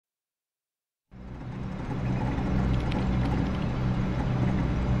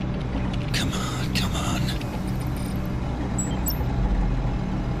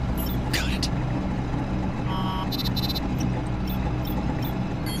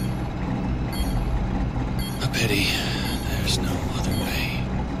pity. There's no other way.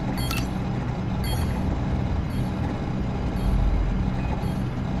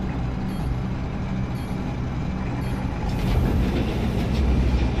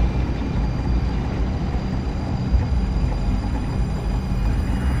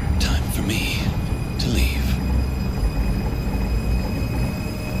 Time for me to leave.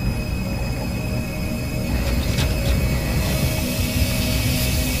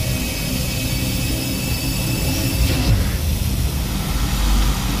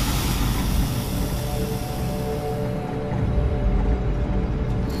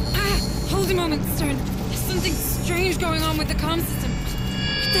 Hold a moment, Stern. There's something strange going on with the comm system.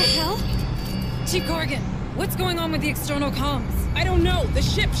 What the hell? Chief Corrigan, what's going on with the external comms? I don't know. The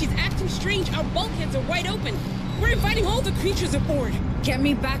ship, she's acting strange. Our bulkheads are wide open. We're inviting all the creatures aboard. Get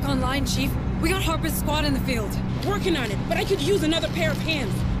me back online, Chief. We got Harper's squad in the field. Working on it, but I could use another pair of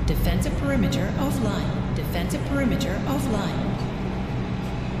hands. Defensive perimeter offline. Defensive perimeter offline.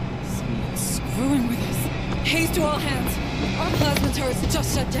 Someone's screwing with us. Haste to all hands. Our plasma turrets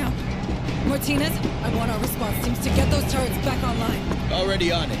just shut down. Martinez, I want our response teams to get those turrets back online.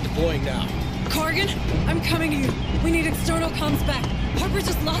 Already on it. Deploying now. Corrigan, I'm coming to you. We need external comms back. Harper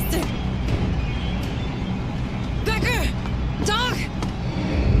just lost it. Becker! Doc!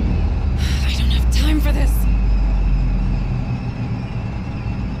 I don't have time for this.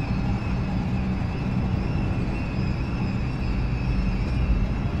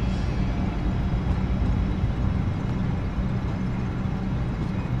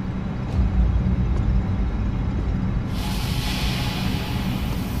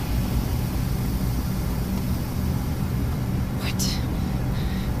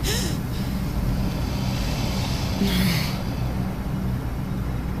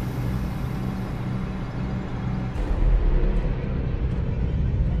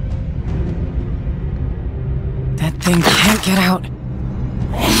 That thing can't get out.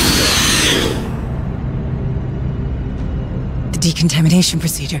 The decontamination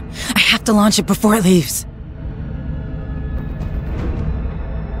procedure. I have to launch it before it leaves.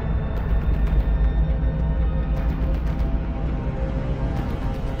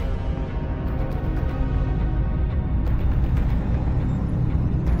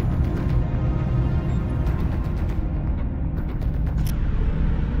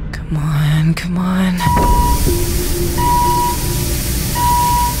 Come on.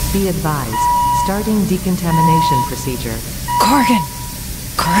 Be advised. Starting decontamination procedure. Corrigan!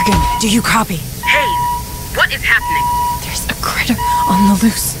 Corrigan, do you copy? Hey! What is happening? There's a critter on the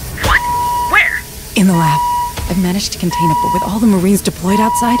loose. What? Where? In the lab. I've managed to contain it, but with all the Marines deployed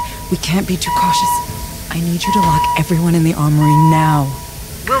outside, we can't be too cautious. I need you to lock everyone in the armory now.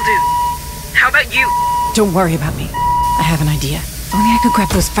 Will do. How about you? Don't worry about me. I have an idea. If only I could grab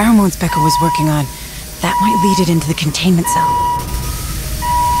those pheromones Becca was working on. That might lead it into the containment cell.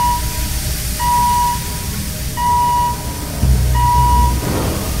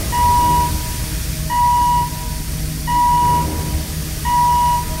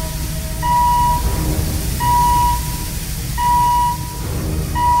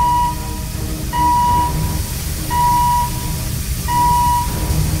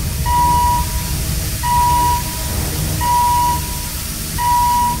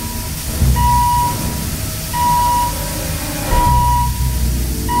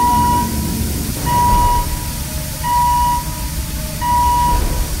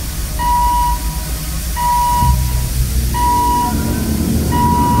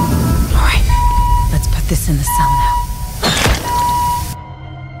 This in the cell now.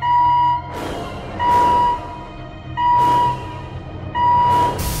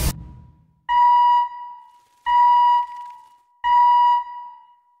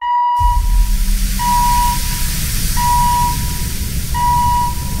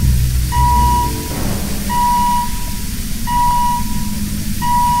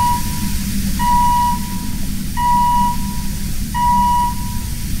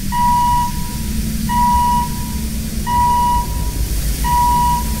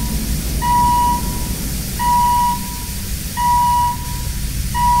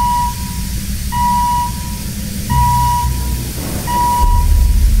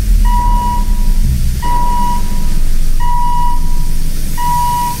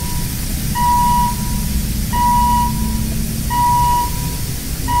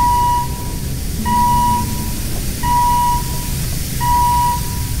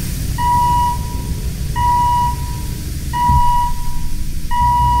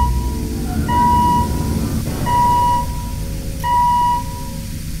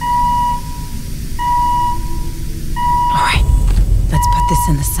 This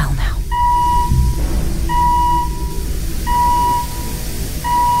in the cell now.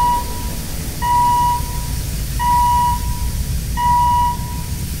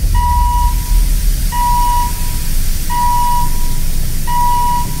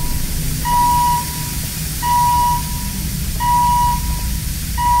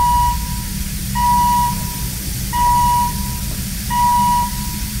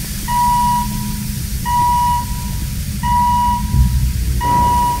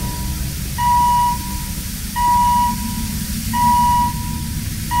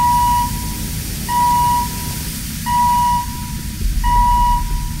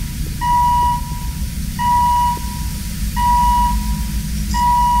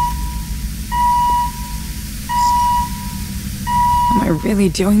 really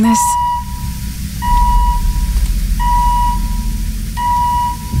doing this?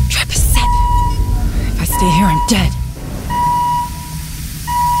 Trap is set. If I stay here, I'm dead.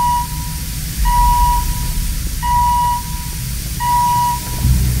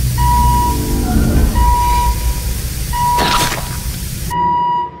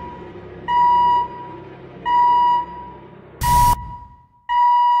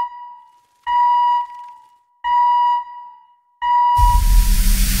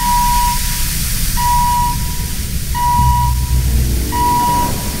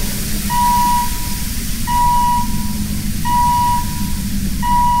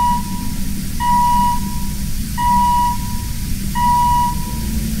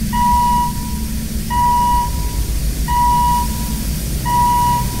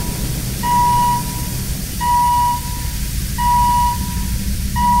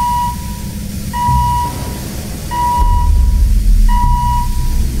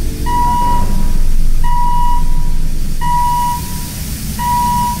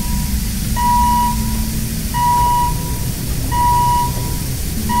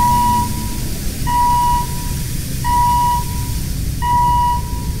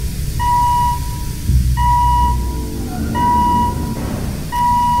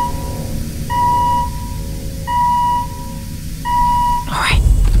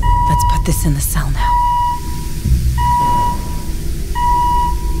 This in the cell now.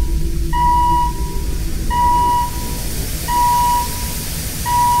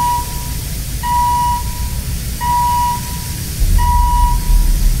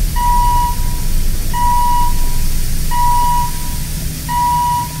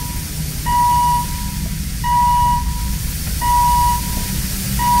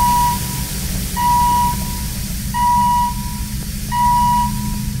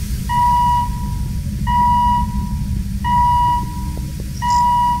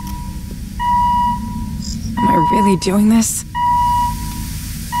 Really doing this?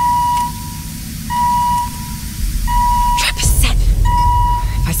 Trap is set.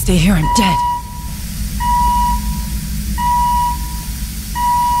 If I stay here, I'm dead.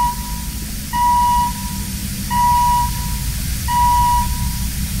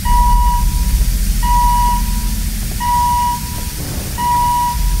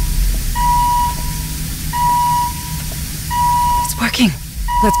 It's working.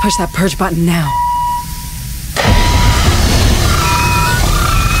 Let's push that purge button now.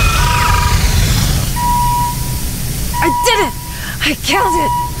 I killed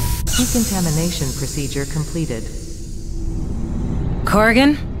it! Decontamination procedure completed.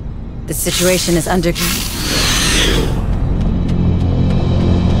 Corrigan, the situation is under...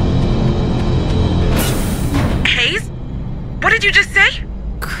 Hayes? What did you just say?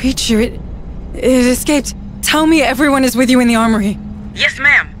 Creature, it escaped. Tell me everyone is with you in the armory. Yes,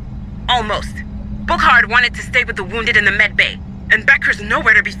 ma'am. Almost. Bookhart wanted to stay with the wounded in the med bay, and Becker's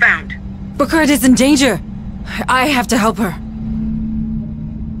nowhere to be found. Bookhart is in danger. I have to help her.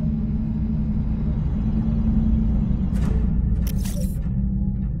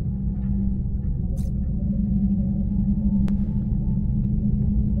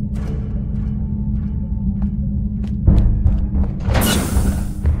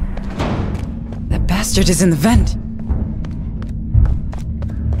 That bastard is in the vent.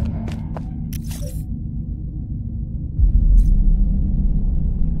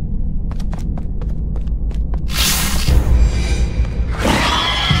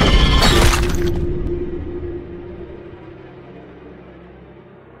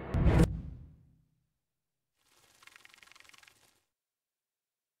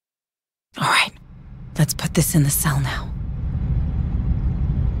 All right, let's put this in the cell now.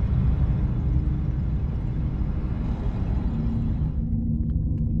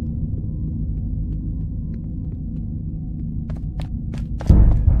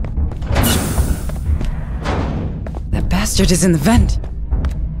 That bastard is in the vent.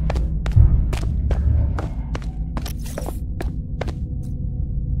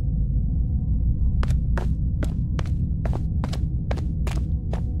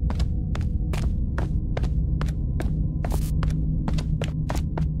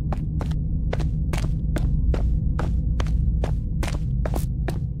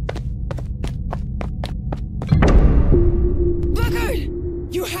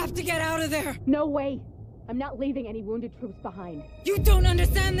 No way! I'm not leaving any wounded troops behind. You don't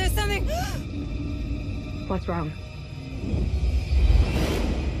understand, there's something... What's wrong?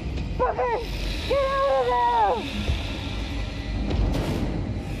 Booker! Get out of there!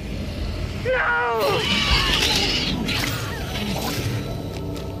 No!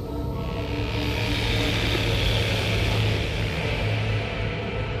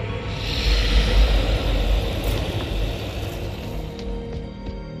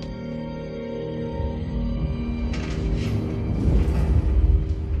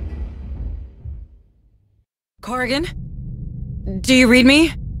 Corrigan? Do you read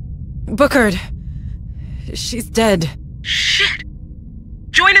me? Bookard. She's dead. Shit!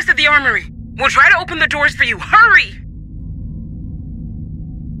 Join us at the armory. We'll try to open the doors for you. Hurry!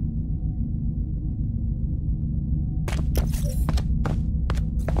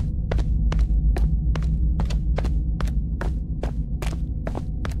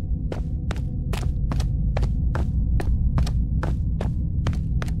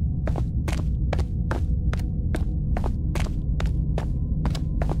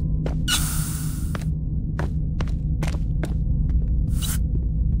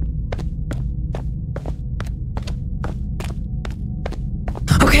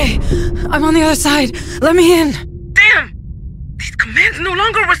 Okay, I'm on the other side. Let me in. Damn! These commands no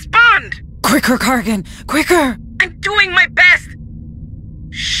longer respond! Quicker, Corrigan. Quicker! I'm doing my best!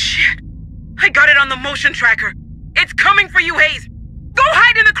 Shit! I got it on the motion tracker. It's coming for you, Hayes! Go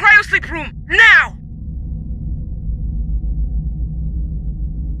hide in the cryosleep room, now!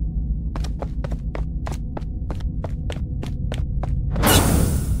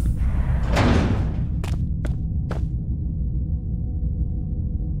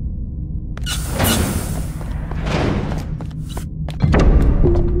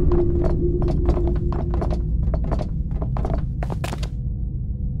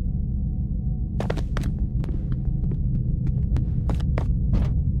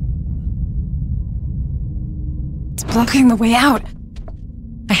 Blocking the way out.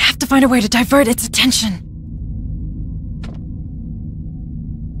 I have to find a way to divert its attention.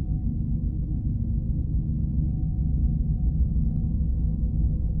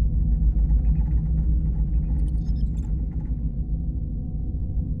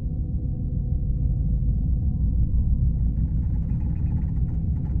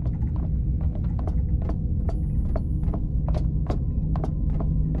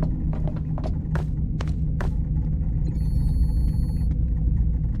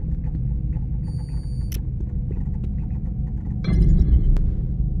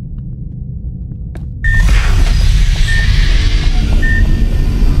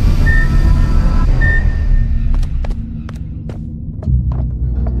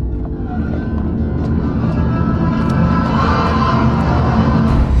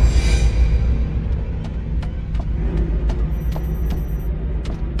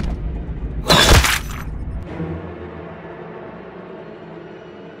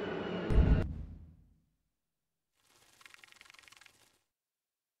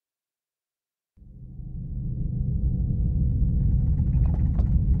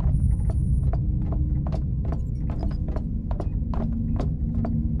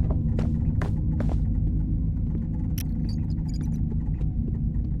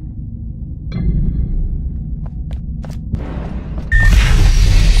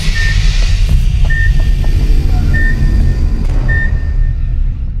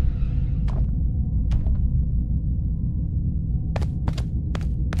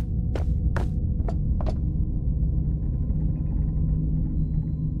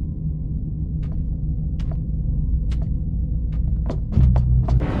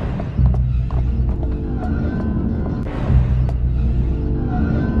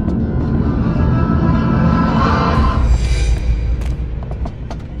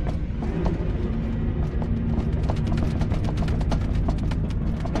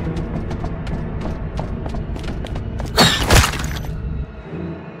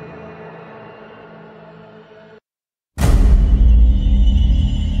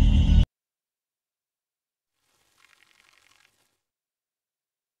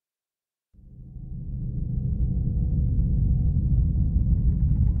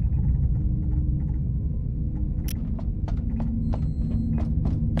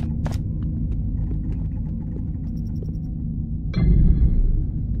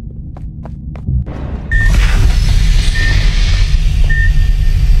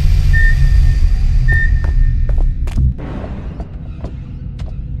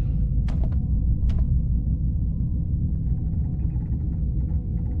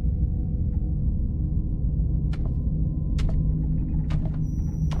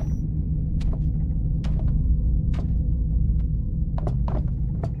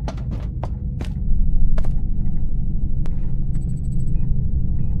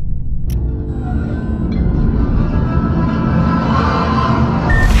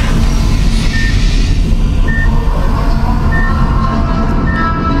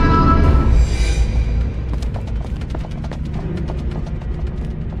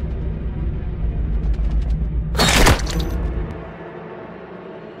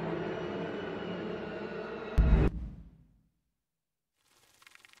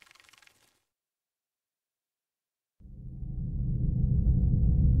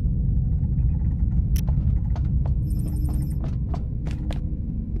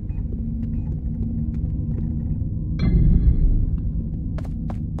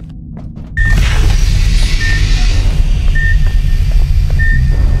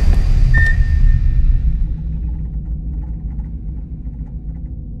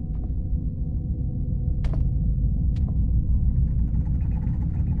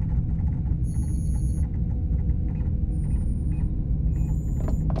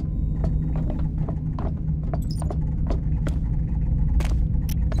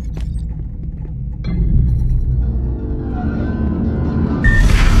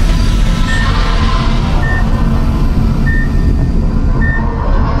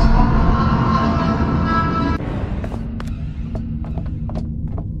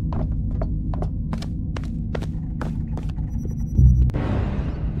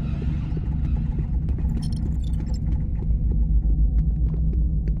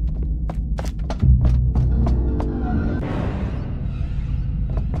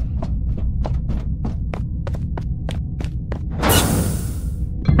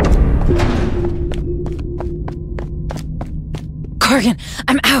 Corgan,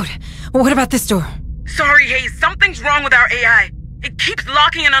 I'm out. What about this door? Sorry, Hayes. Something's wrong with our AI. It keeps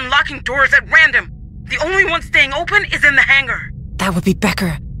locking and unlocking doors at random. The only one staying open is in the hangar. That would be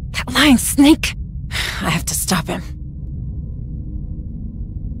Becker. That lying snake. I have to stop him.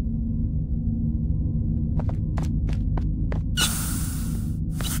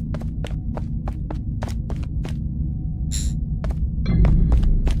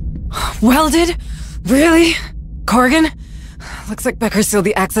 Welded? Really? Corgan? Looks like Becker sealed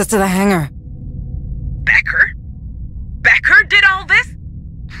the access to the hangar. Becker? Becker did all this?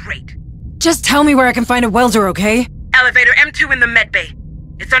 Great. Just tell me where I can find a welder, okay? Elevator M2 in the med bay.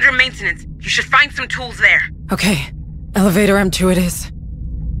 It's under maintenance. You should find some tools there. Okay. Elevator M2 it is.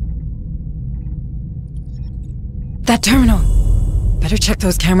 That terminal. Better check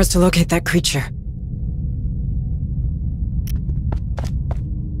those cameras to locate that creature.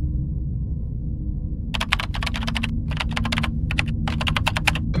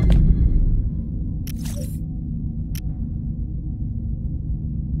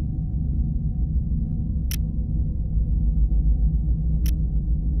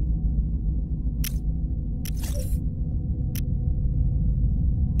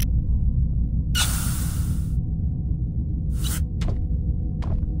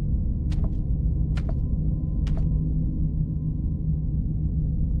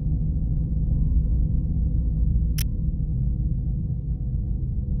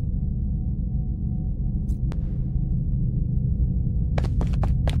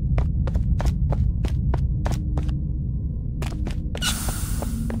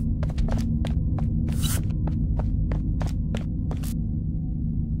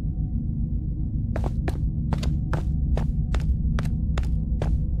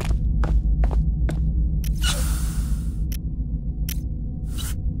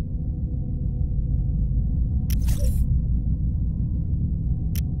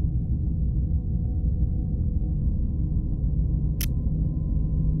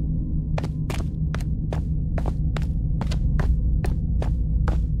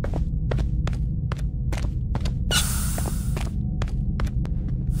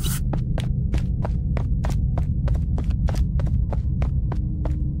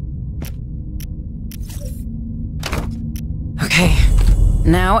 Okay,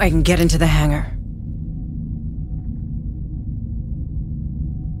 now I can get into the hangar.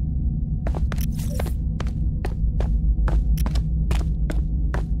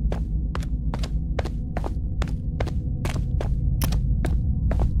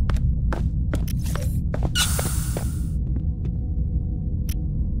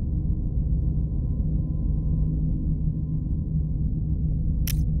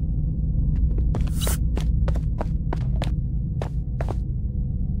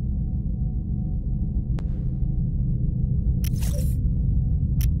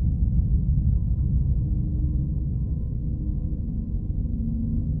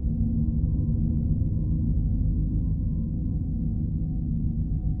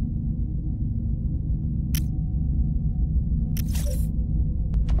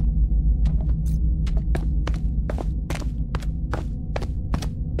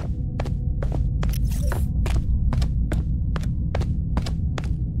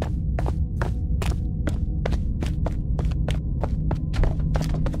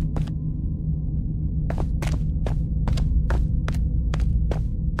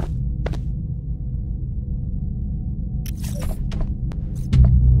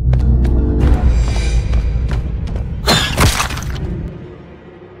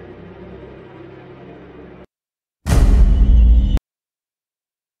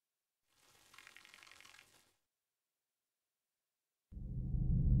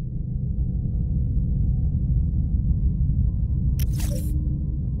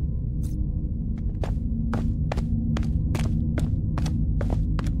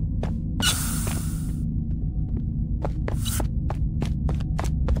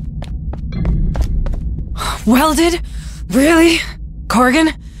 Welded? Really?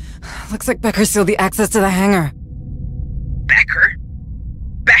 Corgan? Looks like Becker sealed the access to the hangar. Becker?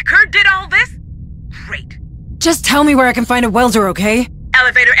 Becker did all this? Great. Just tell me where I can find a welder, okay?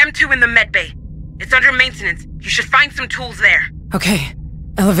 Elevator M2 in the med bay. It's under maintenance. You should find some tools there. Okay.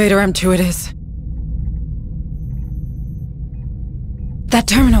 Elevator M2 it is. That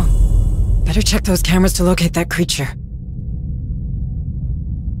terminal. Better check those cameras to locate that creature.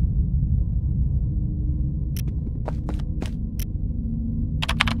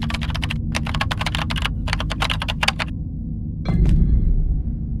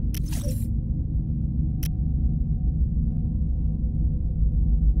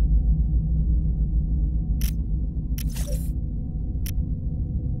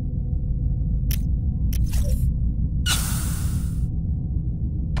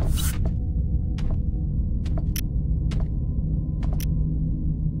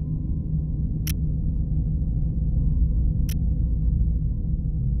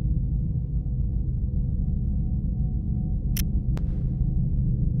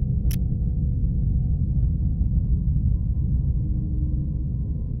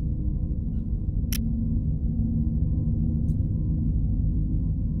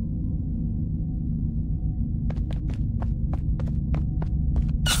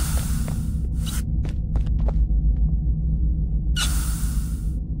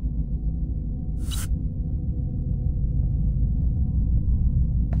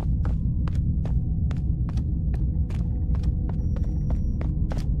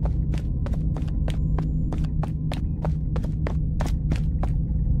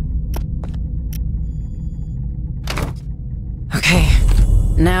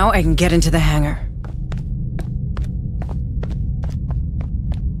 Now I can get into the hangar.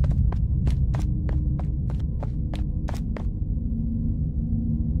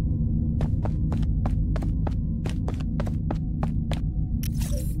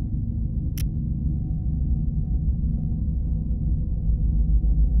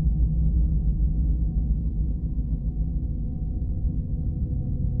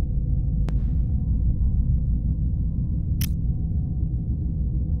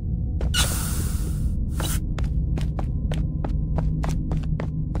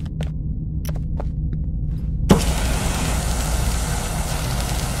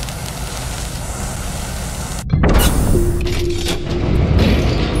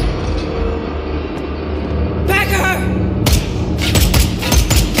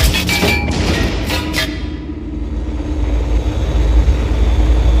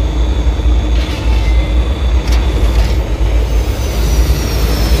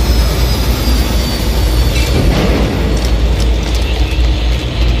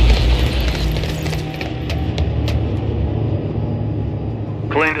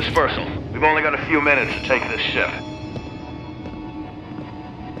 Clean dispersal. We've only got a few minutes to take this ship.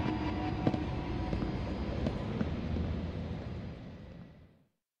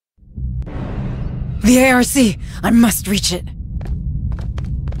 The ARC! I must reach it.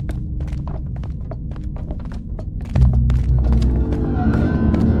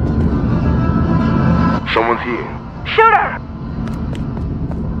 Someone's here. Shoot her!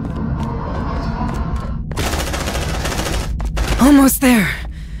 Almost there.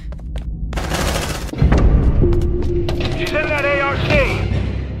 She's in that ARC!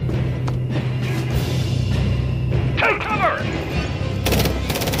 Take cover!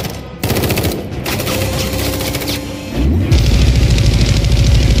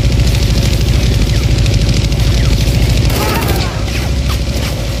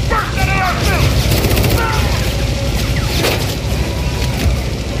 Burst that ARC!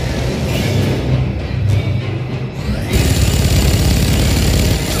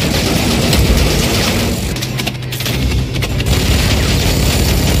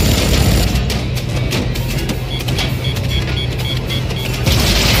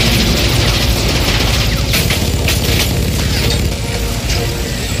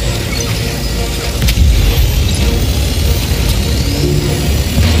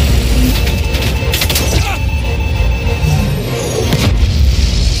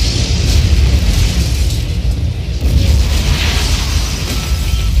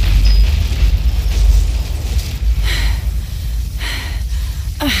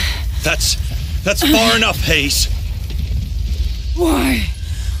 That's far enough, Hayes. Why?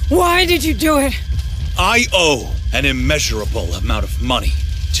 Why did you do it? I owe an immeasurable amount of money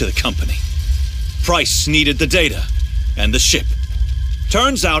to the company. Price needed the data and the ship.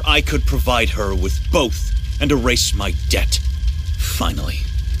 Turns out I could provide her with both and erase my debt. Finally.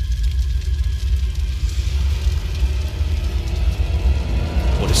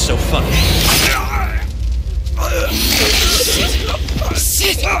 What is so funny?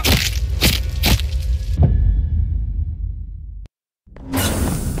 Shit!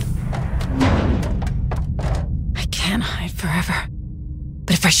 I can't hide forever.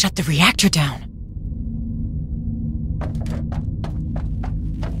 But if I shut the reactor down...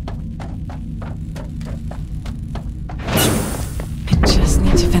 I just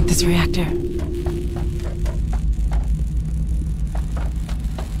need to vent this reactor.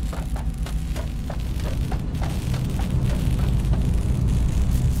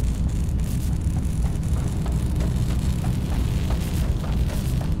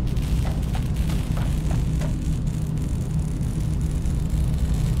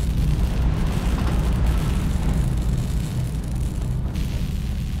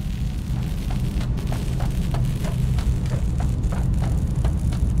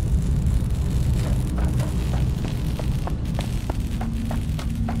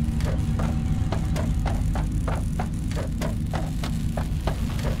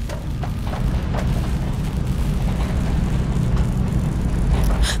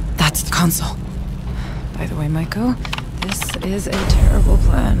 Console. By the way, Maiko, this is a terrible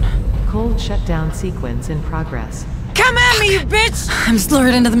plan. Cold shutdown sequence in progress. Come at me, you bitch! I'm just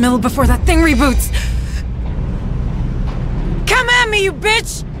lured into the middle before that thing reboots. Come at me, you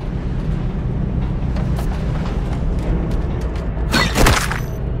bitch!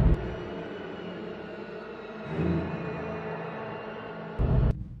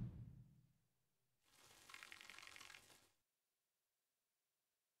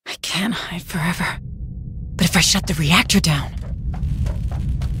 I can't hide forever. But if I shut the reactor down...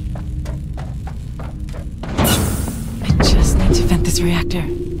 I just need to vent this reactor.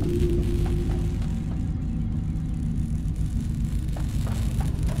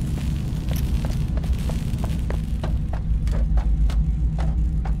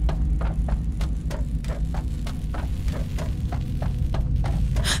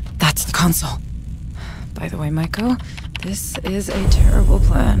 That's the console. By the way, Maiko, this is a terrible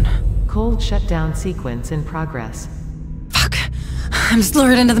plan. Cold shutdown sequence in progress. Fuck. I'm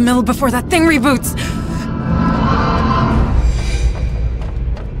slurred into the middle before that thing reboots.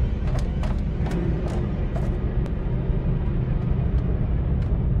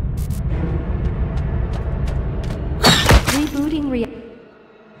 Rebooting reactor.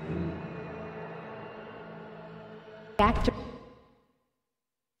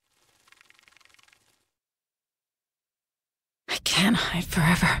 I can't hide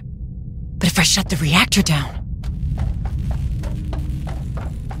forever. But if I shut the reactor down...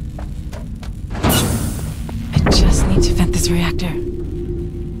 I just need to vent this reactor.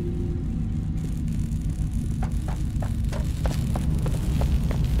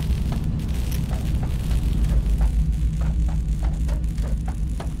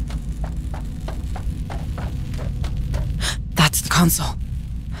 That's the console.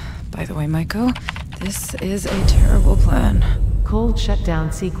 By the way, Maiko, this is a terrible plan. Cold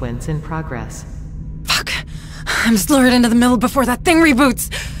shutdown sequence in progress. Fuck. I'm slurred into the middle before that thing reboots.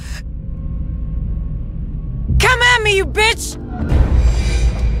 Come at me, you bitch!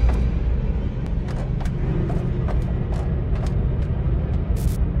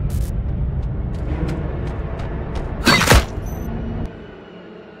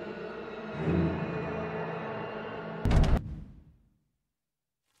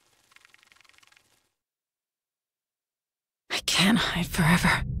 I can't hide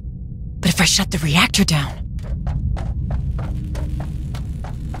forever. But if I shut the reactor down...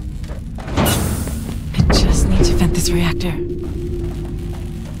 I just need to vent this reactor.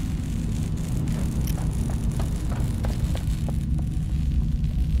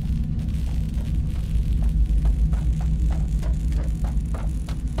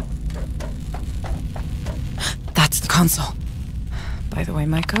 That's the console. By the way,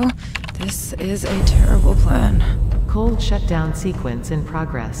 Maiko, this is a terrible plan. Cold shutdown sequence in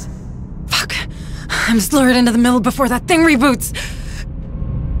progress. Fuck. I'm slurred into the middle before that thing reboots.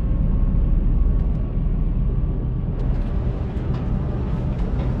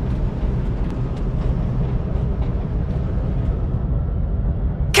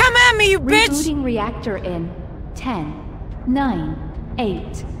 Come at me, you bitch! Rebooting reactor in 10, 9,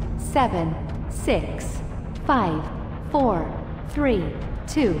 8, 7, 6, 5, 4, 3,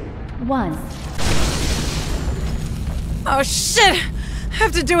 2, 1. Oh shit! I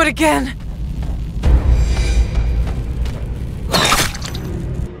have to do it again!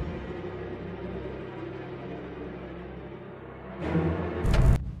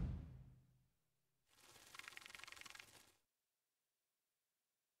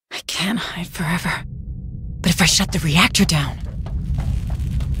 I can't hide forever. But if I shut the reactor down...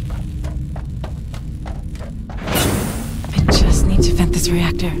 I just need to vent this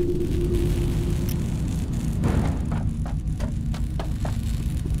reactor.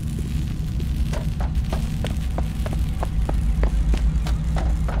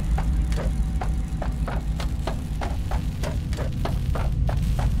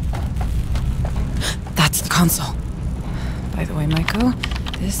 That's the console. By the way, Maiko,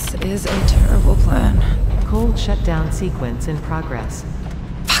 this is a terrible plan. Cold shutdown sequence in progress.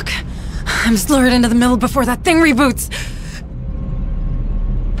 Fuck. I'm slurred into the middle before that thing reboots.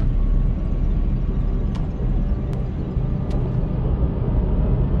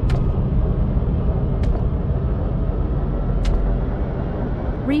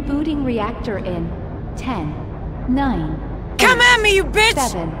 Rebooting reactor in 10, 9, Come at me, you bitch!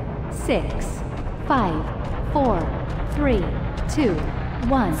 7, 6, 5, 4, 3, 2,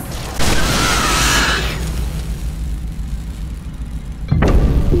 1.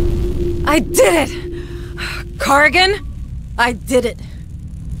 I did it! Corrigan, I did it.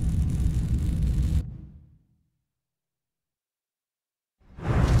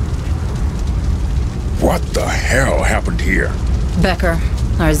 What the hell happened here? Becker,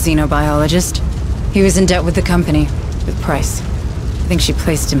 our xenobiologist. He was in debt with the company, with Price. I think she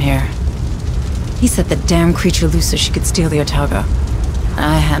placed him here. He set the damn creature loose so she could steal the Otago.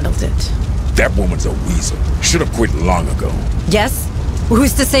 I handled it. That woman's a weasel. Should have quit long ago. Yes? Well,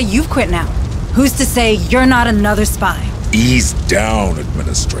 who's to say you've quit now? Who's to say you're not another spy? Ease down,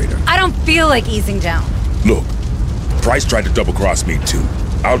 Administrator. I don't feel like easing down. Look, Price tried to double-cross me too.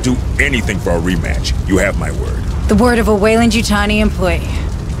 I'll do anything for a rematch. You have my word. The word of a Wayland Yutani employee.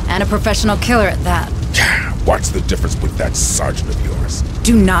 And a professional killer at that. What's the difference with that sergeant of yours?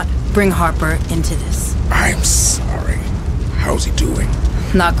 Do not bring Harper into this. I'm sorry. How's he doing?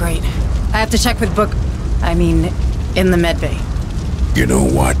 Not great. I have to check with in the medbay. You know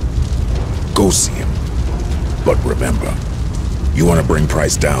what? Go see him. But remember, you want to bring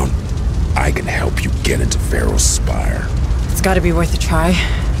Price down? I can help you get into Pharaoh's Spire. It's gotta be worth a try.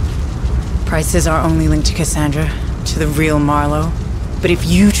 Price is our only link to Cassandra, to the real Marlowe. But if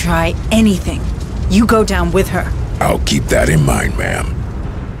you try anything, you go down with her. I'll keep that in mind, ma'am.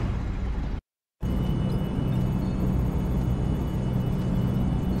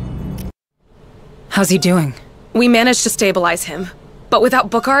 How's he doing? We managed to stabilize him. But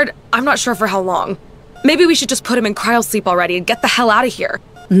without Bookard, I'm not sure for how long. Maybe we should just put him in cryosleep already and get the hell out of here.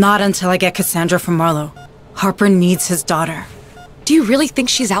 Not until I get Cassandra from Marlowe. Harper needs his daughter. Do you really think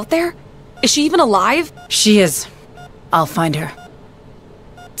she's out there? Is she even alive? She is. I'll find her.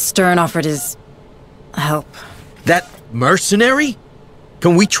 Stern offered his help. That mercenary?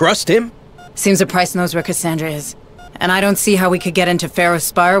 Can we trust him? Seems that Price knows where Cassandra is. And I don't see how we could get into Pharaoh's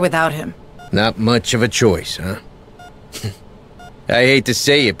Spire without him. Not much of a choice, huh? I hate to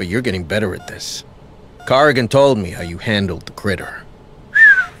say it, but you're getting better at this. Corrigan told me how you handled the critter.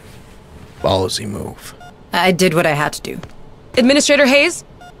 Ballsy move. I did what I had to do. Administrator Hayes?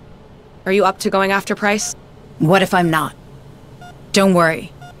 Are you up to going after Price? What if I'm not? Don't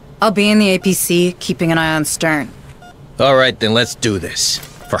worry. I'll be in the APC, keeping an eye on Stern. All right, then let's do this.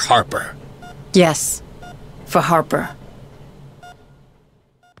 For Harper. Yes. For Harper.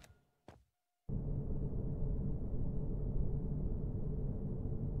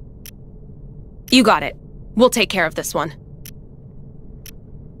 You got it. We'll take care of this one.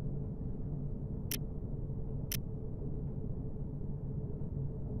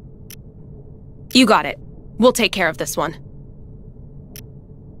 You got it. We'll take care of this one.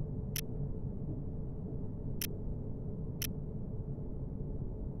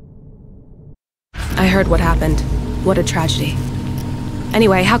 I heard what happened. What a tragedy.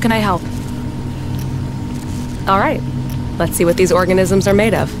 Anyway, how can I help? All right. Let's see what these organisms are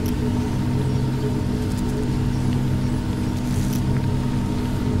made of.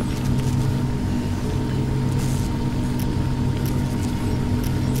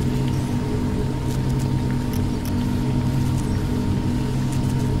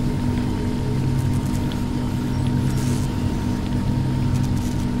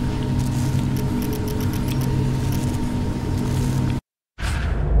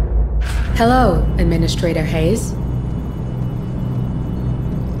 Hello, Administrator Hayes.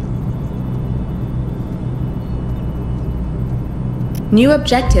 New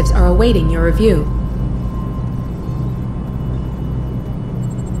objectives are awaiting your review.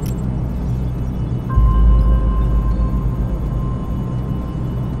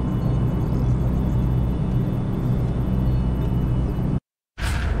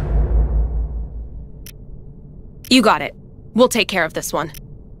 You got it. We'll take care of this one.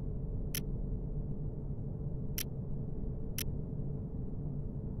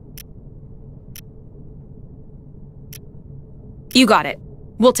 You got it.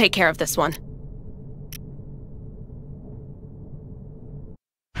 We'll take care of this one.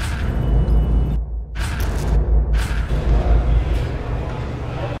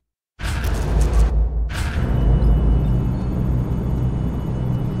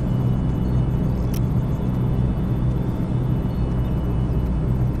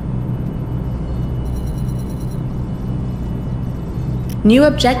 New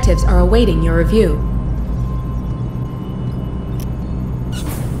objectives are awaiting your review.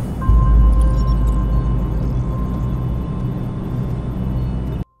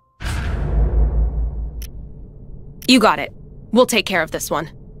 You got it. We'll take care of this one.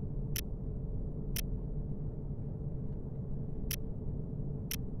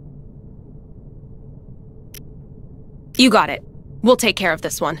 You got it. We'll take care of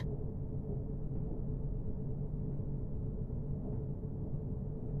this one.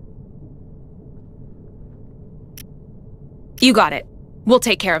 You got it. We'll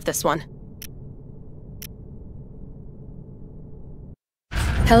take care of this one.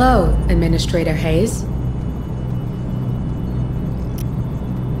 Hello, Administrator Hayes.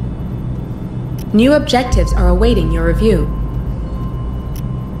 New objectives are awaiting your review.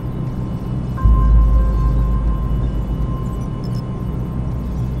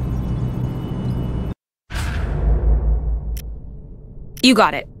 You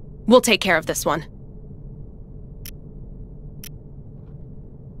got it. We'll take care of this one.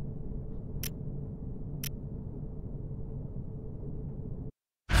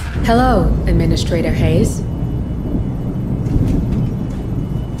 Hello, Administrator Hayes.